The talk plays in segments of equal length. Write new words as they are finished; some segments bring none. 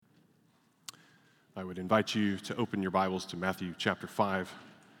I would invite you to open your Bibles to Matthew chapter 5.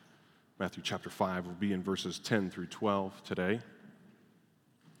 Matthew chapter 5 will be in verses 10 through 12 today.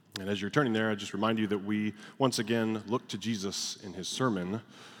 And as you're turning there, I just remind you that we once again look to Jesus in his sermon.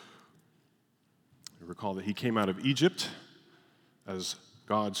 You recall that he came out of Egypt as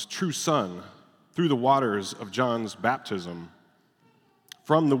God's true son through the waters of John's baptism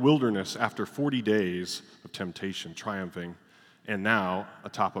from the wilderness after 40 days of temptation, triumphing, and now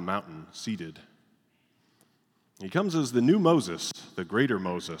atop a mountain, seated. He comes as the new Moses, the greater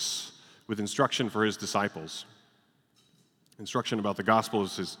Moses, with instruction for his disciples, instruction about the gospel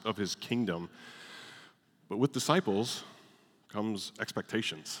of his kingdom. But with disciples comes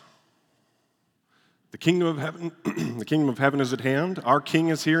expectations. The kingdom of heaven, the kingdom of heaven is at hand. Our king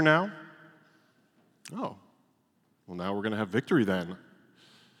is here now. Oh, well, now we're going to have victory then.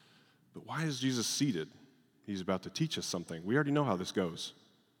 But why is Jesus seated? He's about to teach us something. We already know how this goes.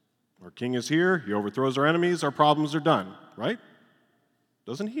 Our king is here. He overthrows our enemies. Our problems are done, right?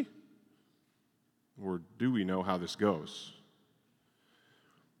 Doesn't he? Or do we know how this goes?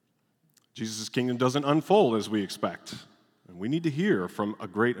 Jesus' kingdom doesn't unfold as we expect. And we need to hear from a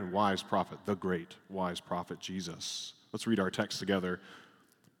great and wise prophet, the great wise prophet Jesus. Let's read our text together.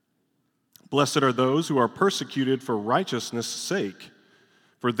 Blessed are those who are persecuted for righteousness' sake,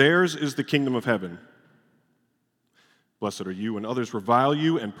 for theirs is the kingdom of heaven. Blessed are you when others revile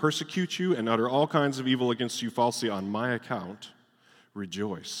you and persecute you and utter all kinds of evil against you falsely on my account.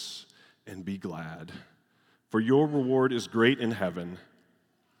 Rejoice and be glad, for your reward is great in heaven,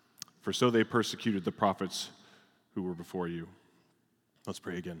 for so they persecuted the prophets who were before you. Let's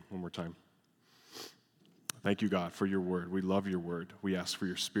pray again one more time. Thank you, God, for your word. We love your word. We ask for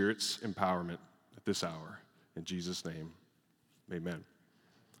your Spirit's empowerment at this hour. In Jesus' name, amen.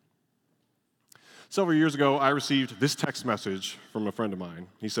 Several years ago, I received this text message from a friend of mine.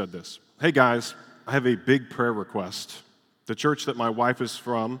 He said this: "Hey guys, I have a big prayer request. The church that my wife is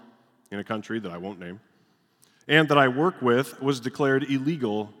from, in a country that I won't name, and that I work with, was declared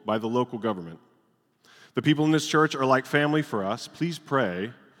illegal by the local government. The people in this church are like family for us. Please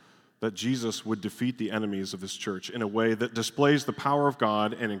pray that Jesus would defeat the enemies of this church in a way that displays the power of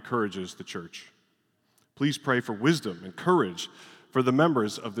God and encourages the church. Please pray for wisdom and courage for the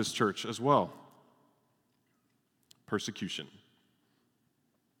members of this church as well." Persecution.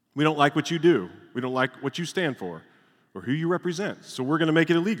 We don't like what you do. We don't like what you stand for or who you represent, so we're going to make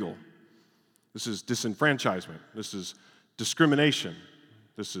it illegal. This is disenfranchisement. This is discrimination.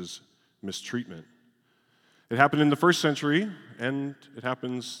 This is mistreatment. It happened in the first century, and it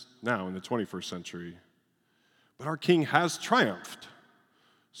happens now in the 21st century. But our King has triumphed.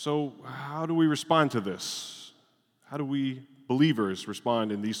 So how do we respond to this? How do we believers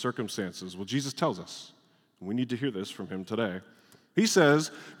respond in these circumstances? Well, Jesus tells us. We need to hear this from him today. He says,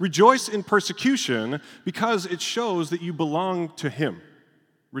 "Rejoice in persecution because it shows that you belong to him."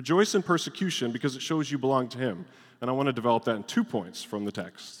 Rejoice in persecution because it shows you belong to him. And I want to develop that in 2 points from the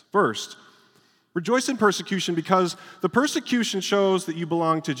text. First, rejoice in persecution because the persecution shows that you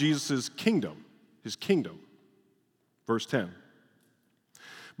belong to Jesus' kingdom, his kingdom. Verse 10.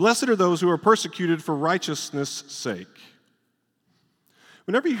 Blessed are those who are persecuted for righteousness' sake.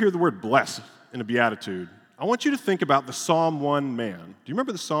 Whenever you hear the word blessed in a beatitude, I want you to think about the Psalm 1 man. Do you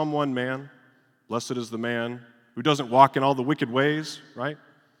remember the Psalm 1 man? Blessed is the man who doesn't walk in all the wicked ways, right?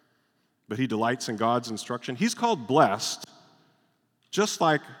 But he delights in God's instruction. He's called blessed, just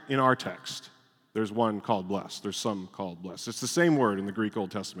like in our text. There's one called blessed. There's some called blessed. It's the same word in the Greek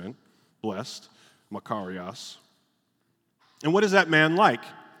Old Testament, blessed, makarios. And what is that man like?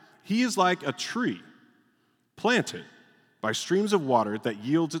 He is like a tree planted by streams of water that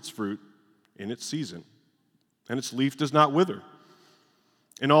yields its fruit in its season, and its leaf does not wither.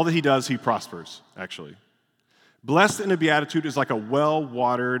 In all that he does, he prospers, actually. Blessed in a beatitude is like a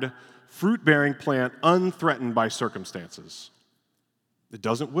well-watered, fruit-bearing plant unthreatened by circumstances. It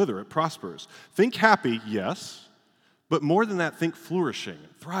doesn't wither, it prospers. Think happy, yes, but more than that, think flourishing,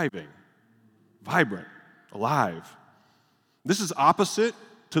 thriving, vibrant, alive. This is opposite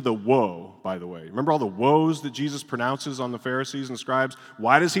to the woe, by the way. Remember all the woes that Jesus pronounces on the Pharisees and scribes?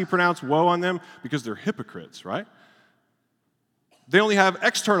 Why does he pronounce woe on them? Because they're hypocrites, right? They only have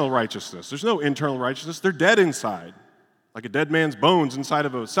external righteousness. There's no internal righteousness. They're dead inside, like a dead man's bones inside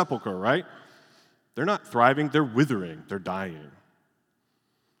of a sepulcher, right? They're not thriving, they're withering, they're dying.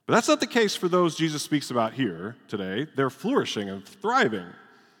 But that's not the case for those Jesus speaks about here today. They're flourishing and thriving.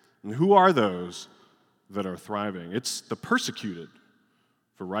 And who are those that are thriving? It's the persecuted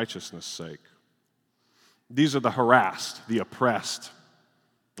for righteousness' sake. These are the harassed, the oppressed,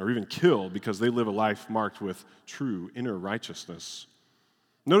 or even killed because they live a life marked with true inner righteousness.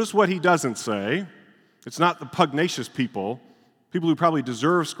 Notice what he doesn't say. It's not the pugnacious people who probably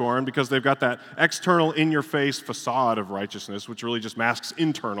deserve scorn because they've got that external, in-your-face facade of righteousness, which really just masks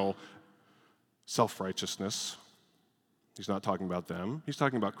internal self-righteousness. He's not talking about them. He's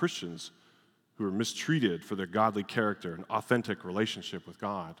talking about Christians who are mistreated for their godly character and authentic relationship with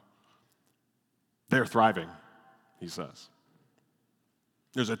God. They're thriving, he says.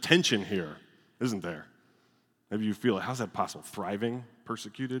 There's a tension here, isn't there? Maybe you feel, how's that possible? Thriving,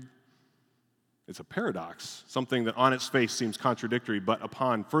 persecuted? It's a paradox, something that on its face seems contradictory, but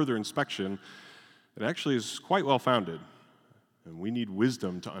upon further inspection, it actually is quite well-founded. And we need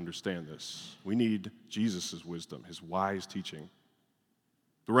wisdom to understand this. We need Jesus' wisdom, his wise teaching.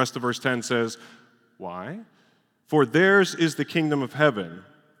 The rest of verse 10 says, why? For theirs is the kingdom of heaven.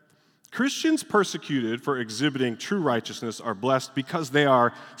 Christians persecuted for exhibiting true righteousness are blessed because they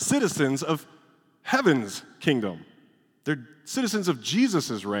are citizens of heaven's kingdom. They're citizens of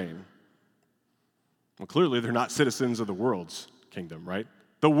Jesus' reign. Well, clearly they're not citizens of the world's kingdom, right?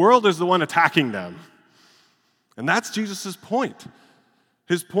 The world is the one attacking them. And that's Jesus' point.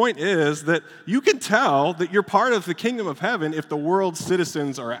 His point is that you can tell that you're part of the kingdom of heaven if the world's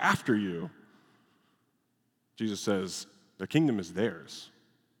citizens are after you. Jesus says the kingdom is theirs.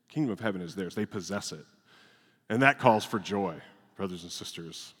 The kingdom of heaven is theirs. They possess it. And that calls for joy, brothers and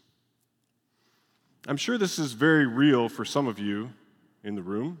sisters. I'm sure this is very real for some of you in the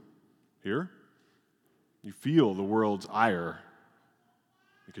room here. You feel the world's ire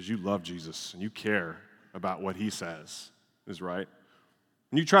because you love Jesus and you care about what he says is right.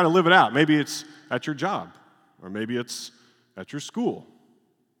 And you try to live it out. Maybe it's at your job, or maybe it's at your school,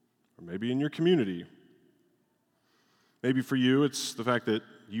 or maybe in your community. Maybe for you, it's the fact that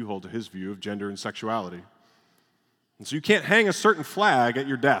you hold to his view of gender and sexuality. And so you can't hang a certain flag at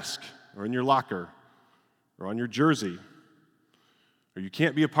your desk, or in your locker, or on your jersey, or you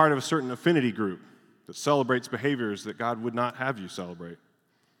can't be a part of a certain affinity group that celebrates behaviors that God would not have you celebrate.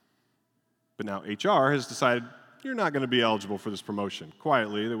 But now HR has decided you're not going to be eligible for this promotion.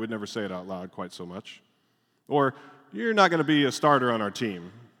 Quietly, they would never say it out loud quite so much. Or you're not going to be a starter on our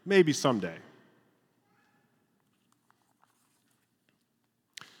team. Maybe someday.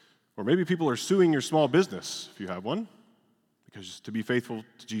 Or maybe people are suing your small business, if you have one, because to be faithful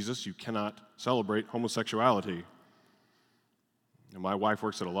to Jesus, you cannot celebrate homosexuality. And my wife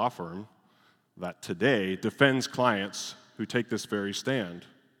works at a law firm that today defends clients who take this very stand.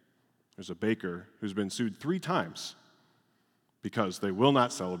 There's a baker who's been sued 3 times because they will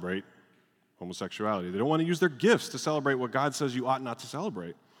not celebrate homosexuality. They don't want to use their gifts to celebrate what God says you ought not to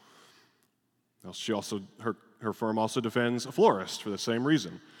celebrate. Her firm also defends a florist for the same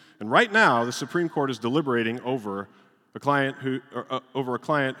reason. And right now, the Supreme Court is deliberating over a client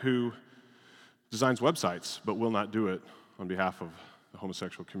who designs websites but will not do it on behalf of the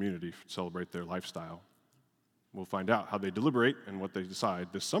homosexual community to celebrate their lifestyle. We'll find out how they deliberate and what they decide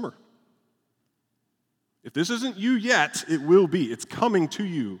this summer. If this isn't you yet, it will be. It's coming to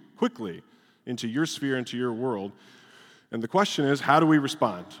you quickly into your sphere, into your world. And the question is, how do we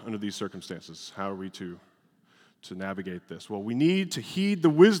respond under these circumstances? How are we to navigate this? Well, we need to heed the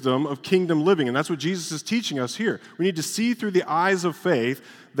wisdom of kingdom living, and that's what Jesus is teaching us here. We need to see through the eyes of faith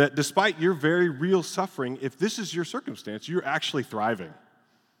that despite your very real suffering, if this is your circumstance, you're actually thriving.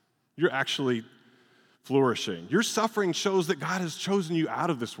 You're actually flourishing. Your suffering shows that God has chosen you out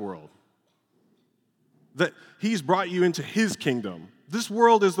of this world, that he's brought you into his kingdom. This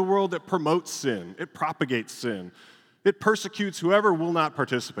world is the world that promotes sin. It propagates sin. It persecutes whoever will not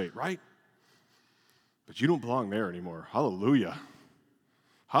participate, right? But you don't belong there anymore. Hallelujah.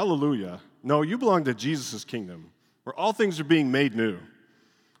 Hallelujah. No, you belong to Jesus' kingdom, where all things are being made new.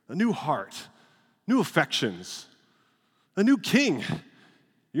 A new heart, new affections, a new king.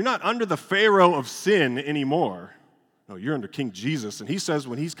 You're not under the Pharaoh of sin anymore. No, you're under King Jesus, and he says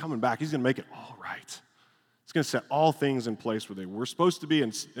when he's coming back, he's going to make it all right. He's going to set all things in place where they were supposed to be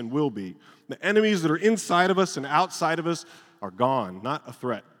and will be. The enemies that are inside of us and outside of us are gone, not a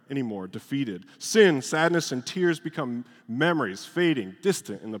threat anymore, defeated. Sin, sadness, and tears become memories, fading,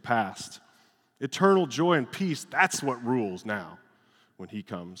 distant in the past. Eternal joy and peace, that's what rules now when he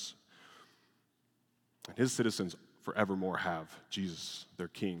comes. And his citizens forevermore have Jesus, their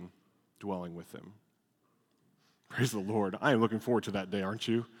king, dwelling with them. Praise the Lord. I am looking forward to that day, aren't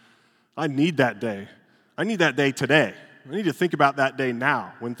you? I need that day. I need that day today. I need to think about that day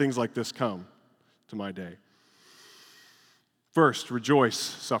now when things like this come to my day. First, rejoice,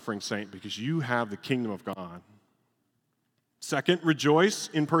 suffering saint, because you have the kingdom of God. Second, rejoice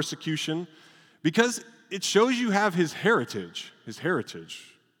in persecution because it shows you have his heritage. His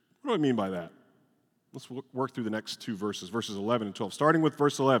heritage. What do I mean by that? Let's work through the next two verses, verses 11 and 12. Starting with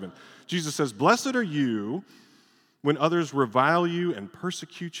verse 11, Jesus says, "Blessed are you when others revile you and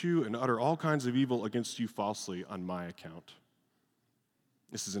persecute you and utter all kinds of evil against you falsely on my account."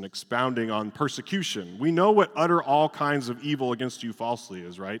 This is an expounding on persecution. We know what utter all kinds of evil against you falsely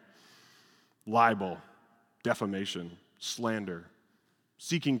is, right? Libel, defamation, slander,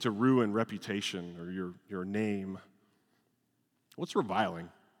 seeking to ruin reputation or your name. What's reviling?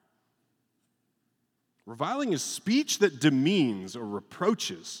 Reviling is speech that demeans or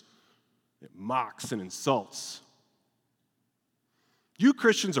reproaches. It mocks and insults. You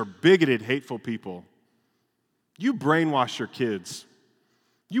Christians are bigoted, hateful people. You brainwash your kids.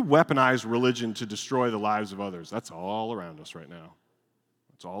 You weaponize religion to destroy the lives of others. That's all around us right now.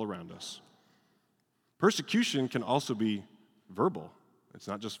 It's all around us. Persecution can also be verbal. It's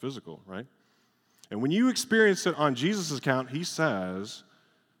not just physical, right? And when you experience it on Jesus' account, he says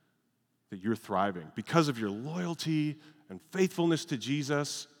that you're thriving. Because of your loyalty and faithfulness to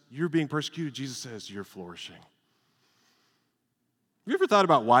Jesus, you're being persecuted. Jesus says you're flourishing. Have you ever thought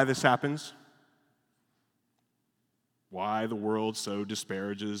about why this happens? Why the world so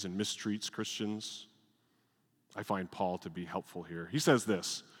disparages and mistreats Christians? I find Paul to be helpful here. He says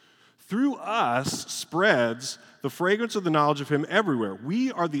this, "Through us spreads the fragrance of the knowledge of him everywhere.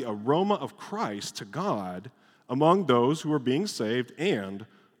 We are the aroma of Christ to God among those who are being saved and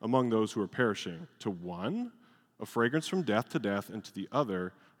among those who are perishing. To one, a fragrance from death to death, and to the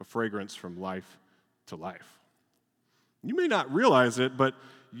other, a fragrance from life to life." You may not realize it, but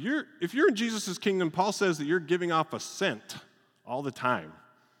if you're in Jesus' kingdom, Paul says that you're giving off a scent all the time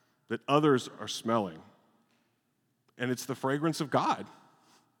that others are smelling. And it's the fragrance of God.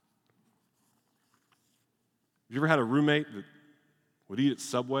 Have you ever had a roommate that would eat at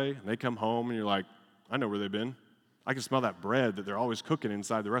Subway, and they come home, and you're like, I know where they've been. I can smell that bread that they're always cooking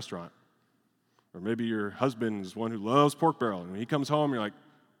inside the restaurant. Or maybe your husband is one who loves pork barrel, and when he comes home, you're like,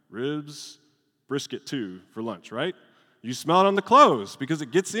 ribs, brisket too for lunch, right? You smell it on the clothes because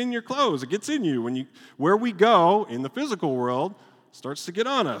it gets in your clothes. It gets in you. Where we go in the physical world starts to get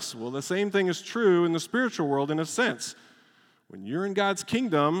on us. Well, the same thing is true in the spiritual world in a sense. When you're in God's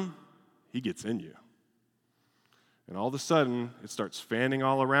kingdom, he gets in you. And all of a sudden, it starts fanning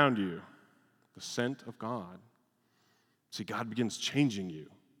all around you, the scent of God. See, God begins changing you,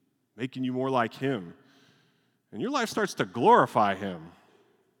 making you more like him. And your life starts to glorify him.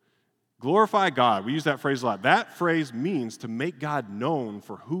 Glorify God. We use that phrase a lot. That phrase means to make God known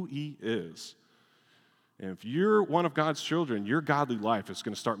for who he is. And if you're one of God's children, your godly life is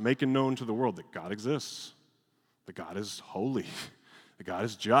going to start making known to the world that God exists, that God is holy, that God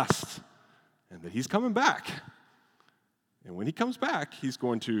is just, and that he's coming back. And when he comes back, he's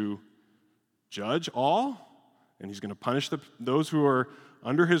going to judge all, and he's going to punish those who are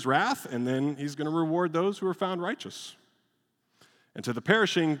under his wrath, and then he's going to reward those who are found righteous. And to the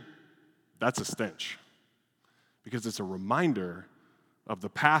perishing, that's a stench, because it's a reminder of the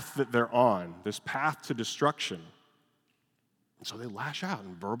path that they're on, this path to destruction. And so they lash out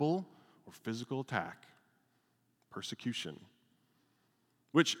in verbal or physical attack, persecution,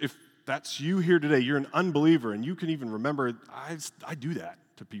 which if that's you here today, you're an unbeliever, and you can even remember, I do that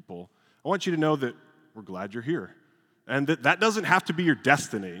to people. I want you to know that we're glad you're here, and that doesn't have to be your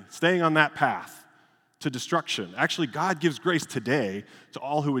destiny, staying on that path to destruction. Actually, God gives grace today to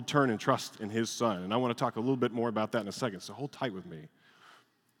all who would turn and trust in his Son, and I want to talk a little bit more about that in a second, so hold tight with me.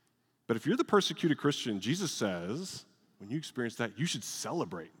 But if you're the persecuted Christian, Jesus says, when you experience that, you should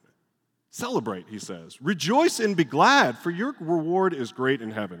celebrate. Celebrate, he says. Rejoice and be glad, for your reward is great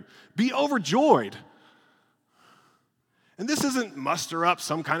in heaven. Be overjoyed. And this isn't muster up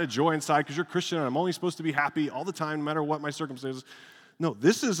some kind of joy inside because you're Christian and I'm only supposed to be happy all the time, no matter what my circumstances. No,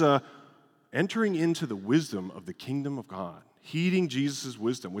 this is entering into the wisdom of the kingdom of God, heeding Jesus'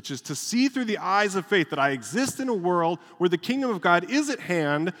 wisdom, which is to see through the eyes of faith that I exist in a world where the kingdom of God is at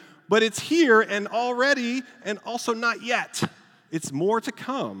hand, but it's here and already and also not yet. It's more to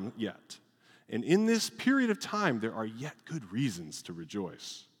come yet. And in this period of time, there are yet good reasons to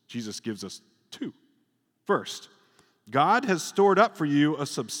rejoice. Jesus gives us two. First, God has stored up for you a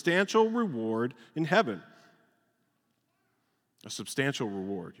substantial reward in heaven. A substantial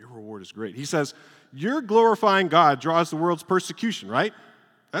reward. Your reward is great. He says, your glorifying God draws the world's persecution, right?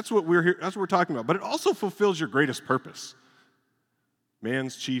 That's what we're talking about. But it also fulfills your greatest purpose.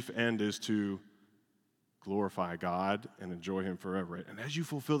 Man's chief end is to glorify God and enjoy him forever. And as you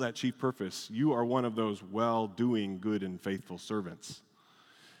fulfill that chief purpose, you are one of those well-doing, good, and faithful servants.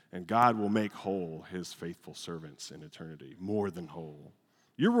 And God will make whole his faithful servants in eternity, more than whole.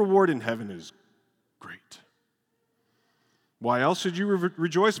 Your reward in heaven is great. Why else should you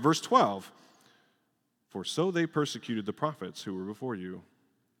rejoice? Verse 12. for so they persecuted the prophets who were before you.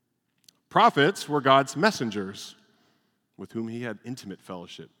 Prophets were God's messengers, with whom he had intimate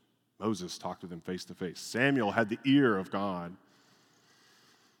fellowship. Moses talked with him face to face. Samuel had the ear of God.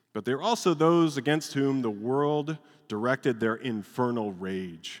 But there are also those against whom the world directed their infernal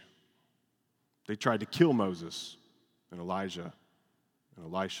rage. They tried to kill Moses and Elijah and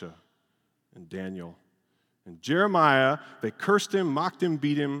Elisha and Daniel. And Jeremiah, they cursed him, mocked him,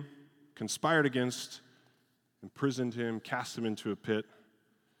 beat him, conspired against, imprisoned him, cast him into a pit,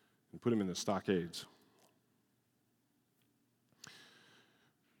 and put him in the stockades.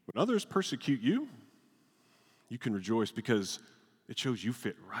 When others persecute you, you can rejoice because it shows you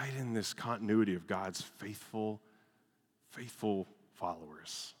fit right in this continuity of God's faithful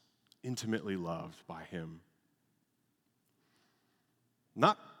followers, intimately loved by him.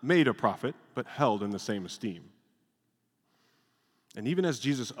 Not made a prophet, but held in the same esteem. And even as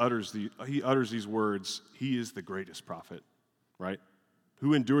Jesus utters these words, he is the greatest prophet, right?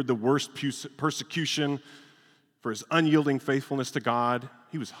 Who endured the worst persecution for his unyielding faithfulness to God.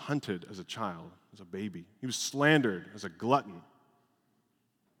 He was hunted as a child, as a baby. He was slandered as a glutton,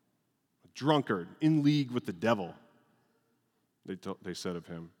 a drunkard, in league with the devil, they said of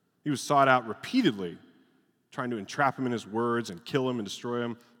him. He was sought out repeatedly, trying to entrap him in his words and kill him and destroy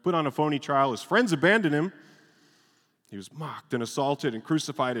him, put on a phony trial. His friends abandoned him. He was mocked and assaulted and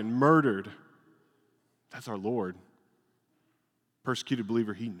crucified and murdered. That's our Lord. Persecuted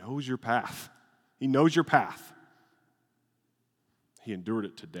believer, he knows your path. He knows your path. He endured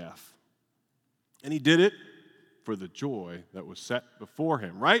it to death. And he did it for the joy that was set before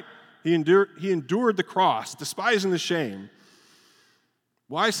him, right? He endured the cross, despising the shame.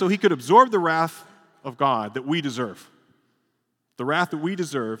 Why? So he could absorb the wrath of God that we deserve. The wrath that we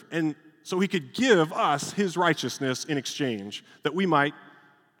deserve, and so he could give us his righteousness in exchange, that we might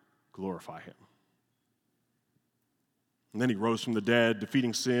glorify him. And then he rose from the dead,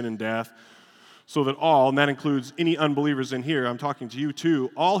 defeating sin and death, so that all, and that includes any unbelievers in here, I'm talking to you too,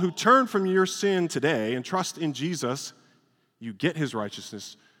 all who turn from your sin today and trust in Jesus, you get his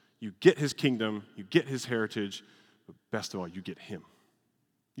righteousness, you get his kingdom, you get his heritage, but best of all, you get him.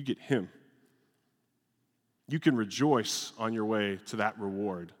 You get him. You can rejoice on your way to that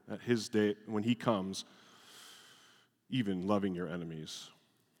reward at his day when he comes, even loving your enemies.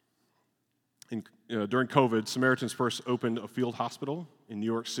 During COVID, Samaritan's Purse opened a field hospital in New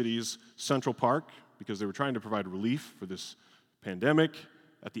York City's Central Park because they were trying to provide relief for this pandemic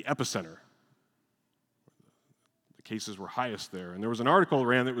at the epicenter. The cases were highest there. And there was an article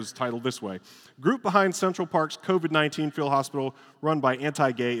ran that was titled this way: Group behind Central Park's COVID-19 field hospital run by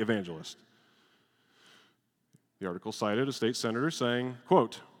anti-gay evangelist. The article cited a state senator saying,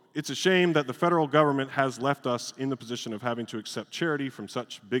 quote, "It's a shame that the federal government has left us in the position of having to accept charity from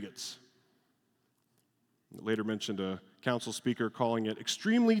such bigots." It later mentioned a council speaker calling it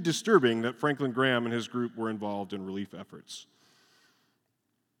extremely disturbing that Franklin Graham and his group were involved in relief efforts.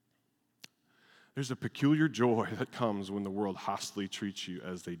 There's a peculiar joy that comes when the world hostily treats you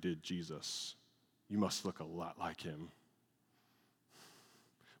as they did Jesus. You must look a lot like him.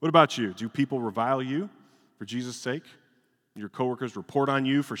 What about you? Do people revile you for Jesus' sake? Your coworkers report on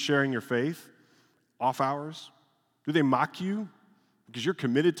you for sharing your faith? Off hours? Do they mock you because you're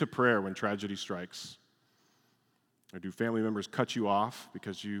committed to prayer when tragedy strikes? Or do family members cut you off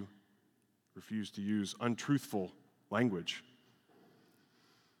because you refuse to use untruthful language?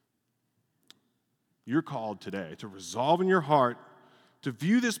 You're called today to resolve in your heart to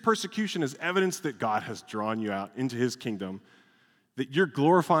view this persecution as evidence that God has drawn you out into his kingdom, that you're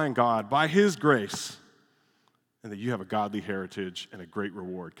glorifying God by his grace, and that you have a godly heritage and a great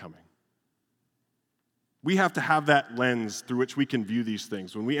reward coming. We have to have that lens through which we can view these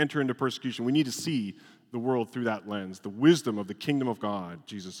things. When we enter into persecution, we need to see the world through that lens, the wisdom of the kingdom of God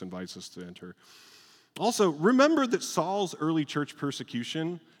Jesus invites us to enter. Also, remember that Saul's early church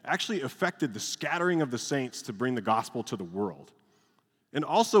persecution actually affected the scattering of the saints to bring the gospel to the world. And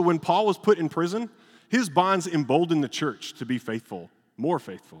also, when Paul was put in prison, his bonds emboldened the church to be faithful, more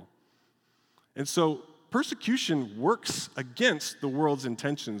faithful. And so, persecution works against the world's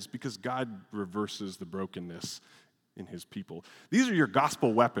intentions because God reverses the brokenness in his people. These are your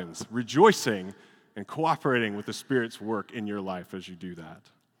gospel weapons, rejoicing and cooperating with the Spirit's work in your life as you do that.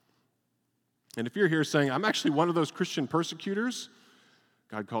 And if you're here saying, I'm actually one of those Christian persecutors,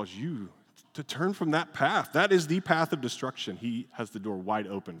 God calls you to turn from that path. That is the path of destruction. He has the door wide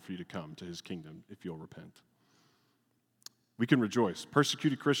open for you to come to his kingdom if you'll repent. We can rejoice.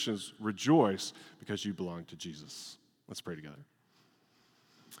 Persecuted Christians rejoice because you belong to Jesus. Let's pray together.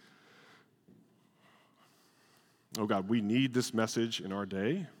 Oh God, we need this message in our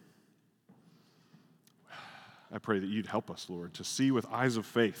day. I pray that you'd help us, Lord, to see with eyes of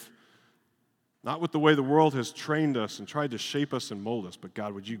faith, not with the way the world has trained us and tried to shape us and mold us, but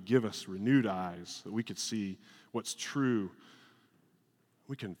God, would you give us renewed eyes that we could see what's true.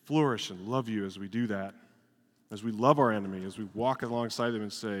 We can flourish and love you as we do that, as we love our enemy, as we walk alongside them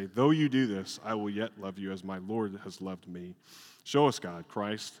and say, though you do this, I will yet love you as my Lord has loved me. Show us, God,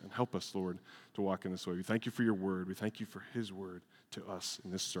 Christ, and help us, Lord, to walk in this way. We thank you for your word. We thank you for his word to us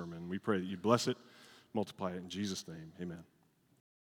in this sermon. We pray that you bless it, multiply it in Jesus' name. Amen.